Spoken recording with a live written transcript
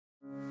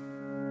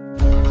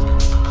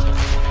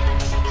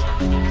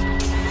Hey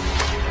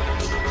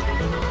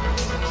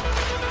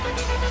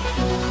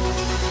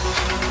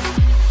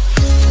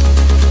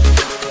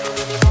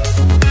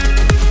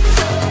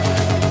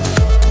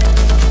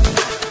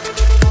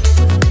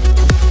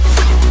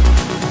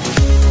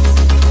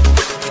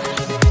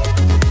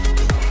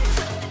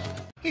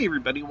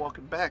everybody,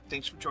 welcome back.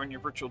 Thanks for joining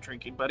your virtual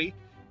drinking buddy.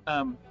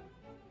 I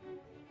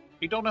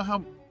don't know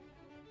how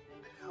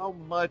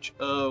much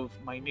of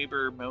my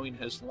neighbor mowing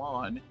his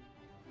lawn,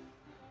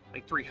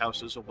 like 3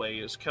 houses away,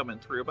 is coming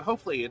through, but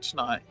hopefully it's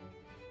not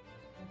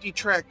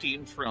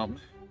detracting from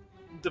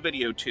the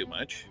video too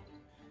much,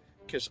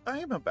 because I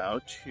am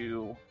about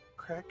to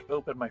crack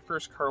open my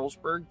first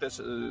Carlsberg. This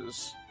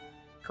is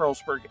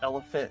Carlsberg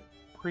Elephant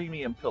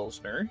Premium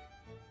Pilsner.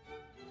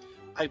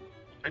 I've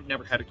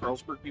never had a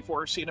Carlsberg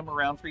before, seen them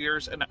around for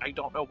years, and I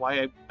don't know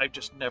why I've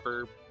just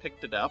never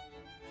picked it up.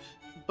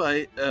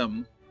 But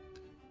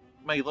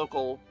my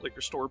local liquor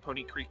store,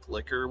 Pony Creek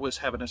Liquor, was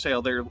having a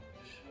sale. They're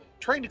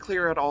trying to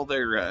clear out all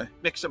their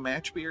mix and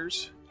match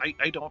beers.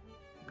 I don't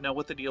know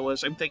what the deal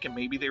is. I'm thinking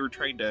maybe they were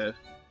trying to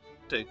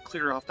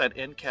clear off that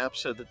end cap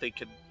so that they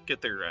could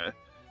get their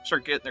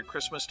start getting their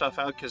Christmas stuff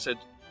out, because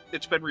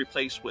it's been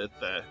replaced with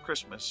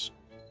Christmas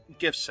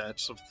gift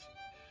sets of,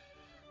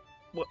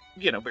 well,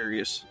 you know,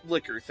 various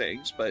liquor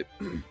things. But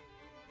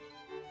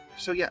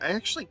so yeah, I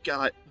actually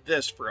got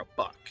this for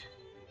 $1.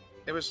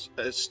 It was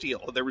a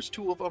steal. There was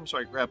 2 of them, so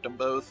I grabbed them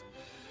both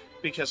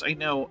because I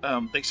know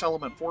they sell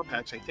them in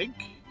 4-packs. I think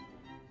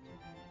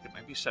it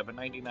might be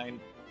 $7.99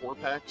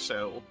 4-pack,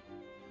 so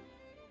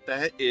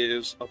that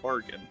is a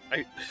bargain.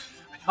 I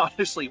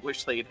honestly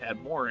wish they'd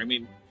had more. I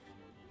mean,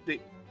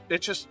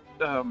 it's just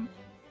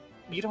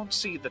you don't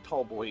see the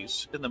tall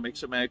boys in the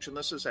mix and match, and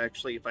this is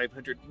actually a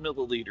 500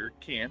 milliliter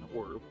can,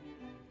 or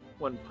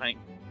 1 pint,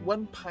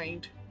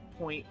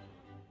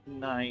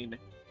 0.9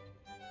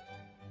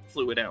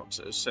 fluid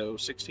ounces, so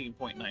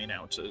 16.9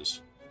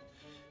 ounces.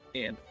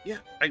 And yeah,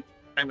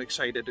 I'm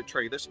excited to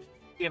try this.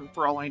 And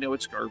for all I know,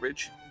 it's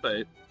garbage,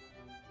 but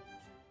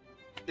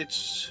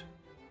it's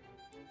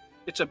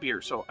a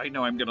beer, so I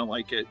know I'm gonna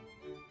like it.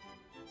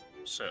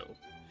 So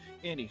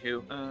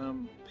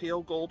anywho,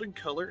 pale golden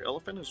color,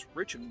 Elephant is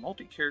rich and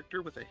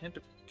multi-character with a hint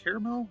of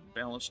caramel,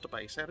 balanced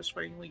by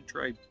satisfyingly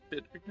dry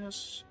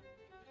bitterness.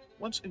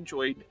 Once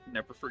enjoyed,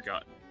 never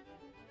forgotten.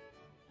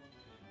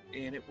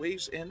 And it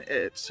weighs in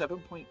at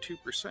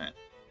 7.2%.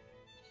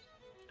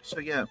 So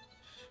yeah,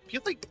 I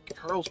feel like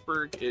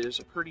Carlsberg is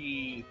a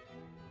pretty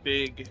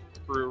big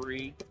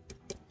brewery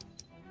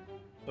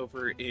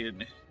over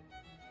in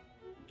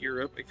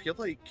Europe. I feel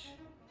like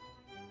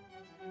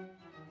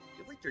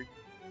they're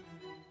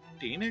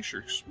Danish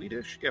or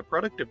Swedish. Yeah,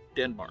 product of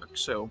Denmark.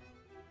 So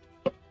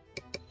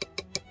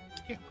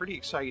yeah, pretty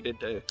excited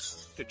to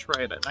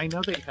try it. I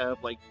know they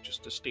have like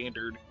just a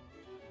standard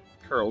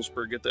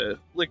Carlsberg at the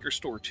liquor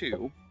store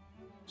too,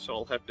 so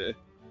I'll have to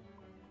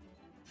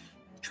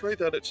try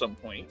that at some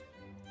point.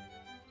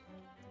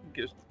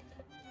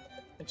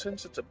 And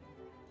since it's a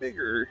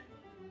bigger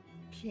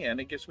can,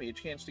 it gives me a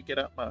chance to get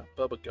out my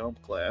Bubba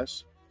Gump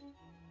glass.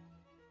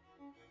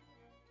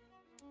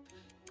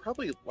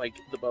 Probably like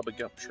the Bubba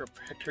Gump Shrimp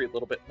Factory a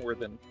little bit more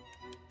than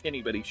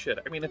anybody should.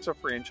 I mean, it's a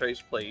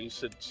franchise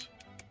place, and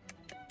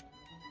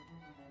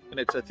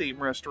it's a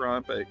theme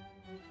restaurant, but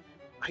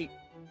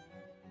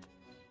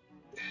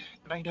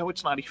I know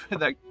it's not even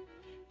that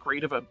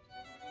great of a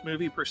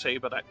movie per se,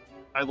 but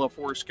I love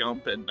Forrest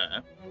Gump, and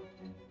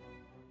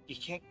you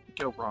can't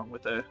go wrong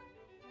with a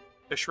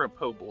shrimp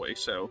po' boy.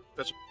 So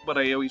that's what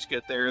I always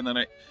get there. And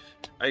then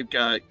I've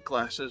got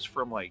glasses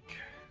from like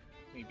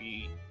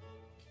maybe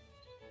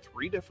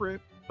 3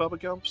 different Bubba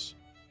Gumps.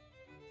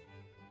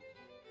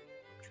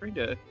 I'm trying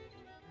to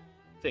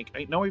think.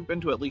 I know I've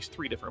been to at least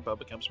 3 different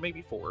Bubba Gumps,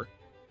 maybe 4.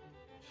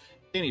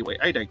 Anyway,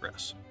 I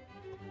digress.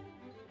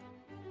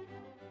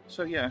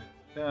 So yeah,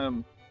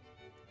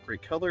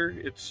 great color.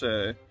 It's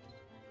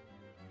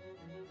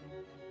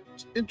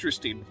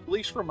interesting, at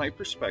least from my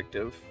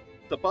perspective.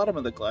 The bottom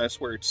of the glass,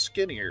 where it's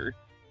skinnier,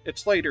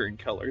 it's lighter in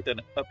color than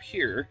up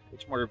here.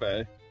 It's more of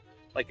a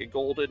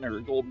golden or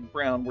a golden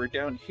brown, where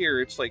down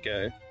here it's like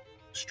a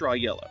straw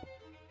yellow.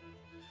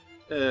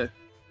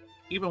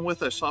 Even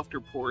with a softer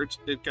pour,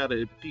 it got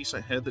a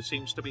decent head that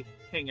seems to be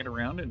hanging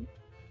around, and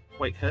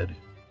white head.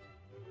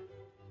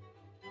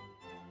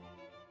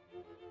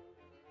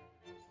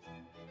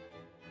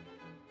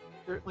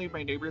 Apparently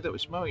my neighbor that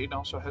was mowing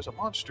also has a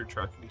monster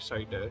truck and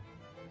decided to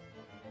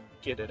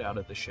get it out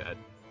of the shed.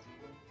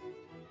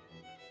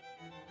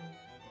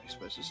 I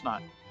suppose it's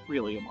not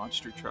really a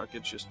monster truck,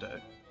 it's just a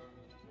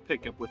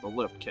pickup with a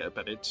lift kit,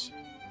 but it's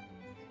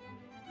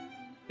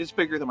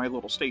bigger than my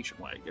little station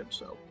wagon,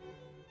 so.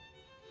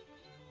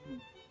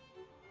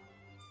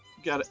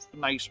 Got a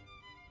nice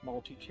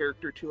malty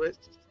character to it.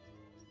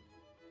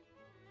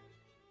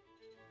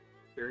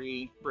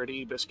 Very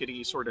bready,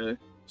 biscuity sort of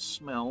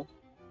smell.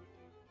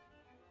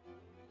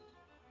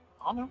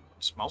 I don't know,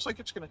 it smells like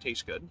it's going to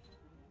taste good.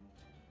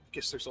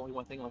 Guess there's only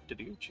one thing left to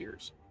do.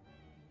 Cheers.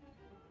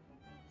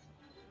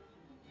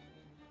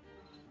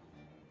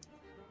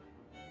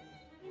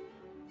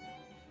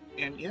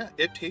 and yeah,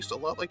 it tastes a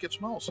lot like it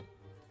smells.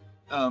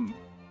 And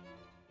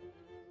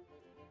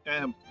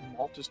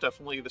malt is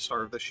definitely the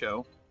star of the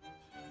show.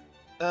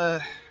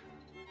 A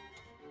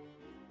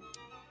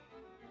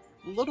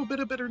little bit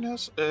of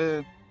bitterness,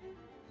 a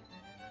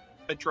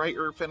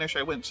drier finish.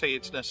 I wouldn't say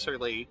it's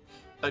necessarily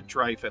a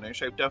dry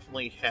finish. I've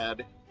definitely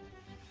had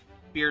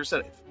beers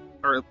that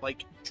are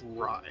like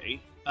dry.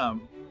 I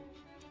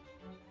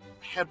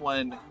had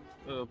one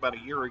about a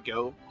year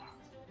ago.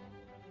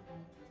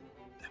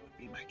 That would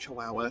be my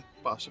Chihuahua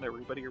bossing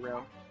everybody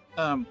around.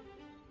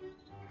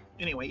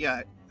 Anyway,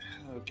 yeah.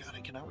 Oh god,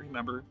 I cannot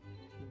remember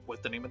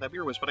what the name of that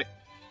beer was, but I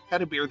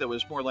had a beer that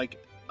was more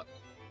like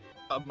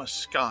a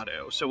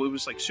Moscato, so it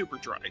was like super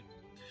dry.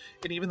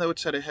 And even though it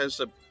said it has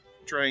a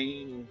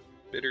drying,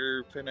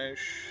 bitter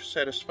finish,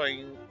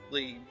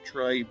 satisfyingly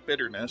dry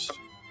bitterness,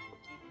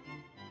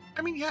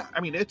 I mean, yeah, I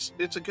mean it's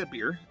a good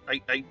beer.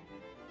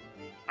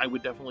 I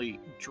would definitely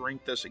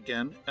drink this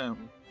again.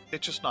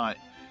 It's just not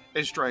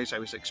as dry as I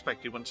was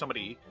expecting. When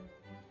somebody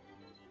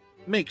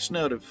makes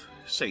note of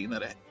saying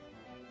that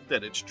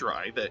it's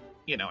dry, that,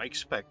 you know, I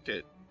expect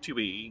it to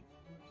be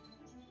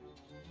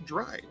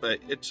dry, but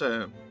it's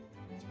I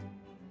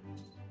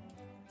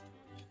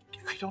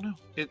don't know.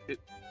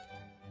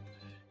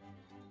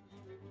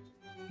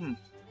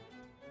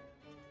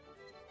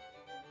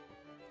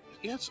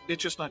 Yeah,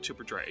 it's just not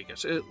super dry, I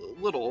guess. A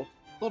little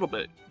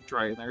bit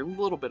dry in there, a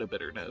little bit of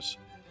bitterness,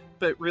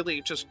 but really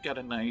it just got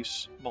a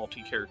nice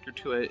malty character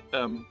to it.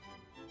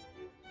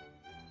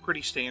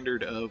 Pretty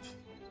standard of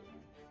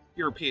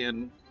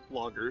European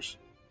lagers.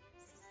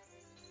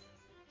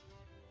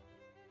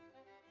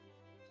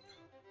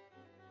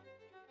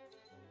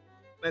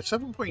 At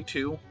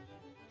 7.2,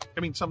 I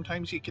mean,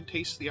 sometimes you can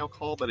taste the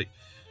alcohol, but I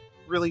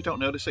really don't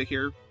notice it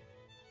here.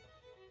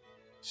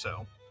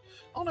 So,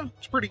 oh no,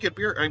 it's a pretty good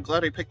beer. I'm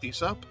glad I picked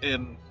these up,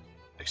 and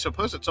I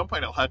suppose at some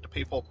point I'll have to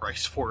pay full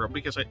price for them,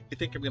 because I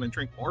think I'm going to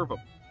drink more of them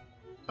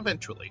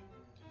eventually.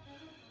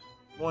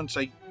 Once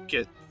I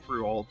get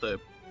through all the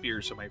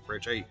beers in my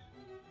fridge,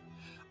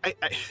 I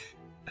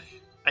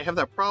have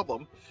that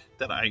problem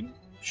that I'm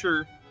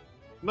sure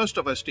most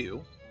of us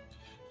do.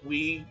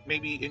 We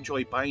maybe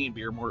enjoy buying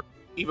beer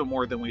even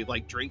more than we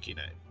like drinking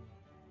it.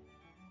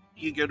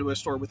 You go to a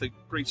store with a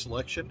great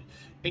selection,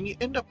 and you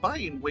end up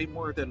buying way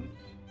more than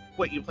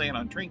what you plan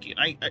on drinking.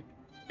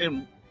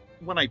 And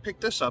when I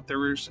picked this up,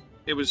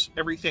 it was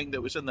everything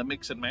that was in the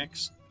Mix and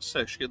Max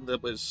section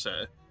that was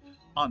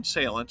on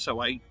sale, and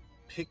so I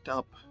picked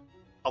up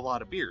a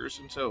lot of beers,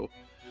 and so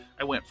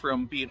I went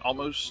from being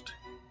almost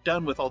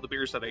done with all the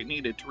beers that I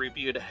needed to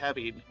review to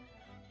having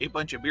a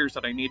bunch of beers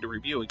that I need to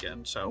review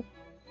again. So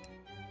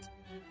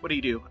what do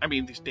you do? I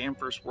mean, these damn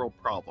first world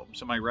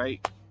problems, am I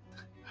right?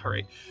 All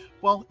right.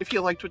 Well, if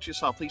you liked what you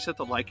saw, please hit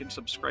the like and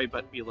subscribe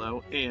button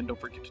below, and don't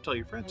forget to tell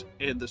your friends.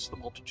 And this is the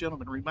Malted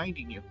Gentleman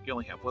reminding you, you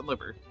only have one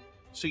liver,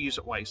 so use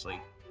it wisely.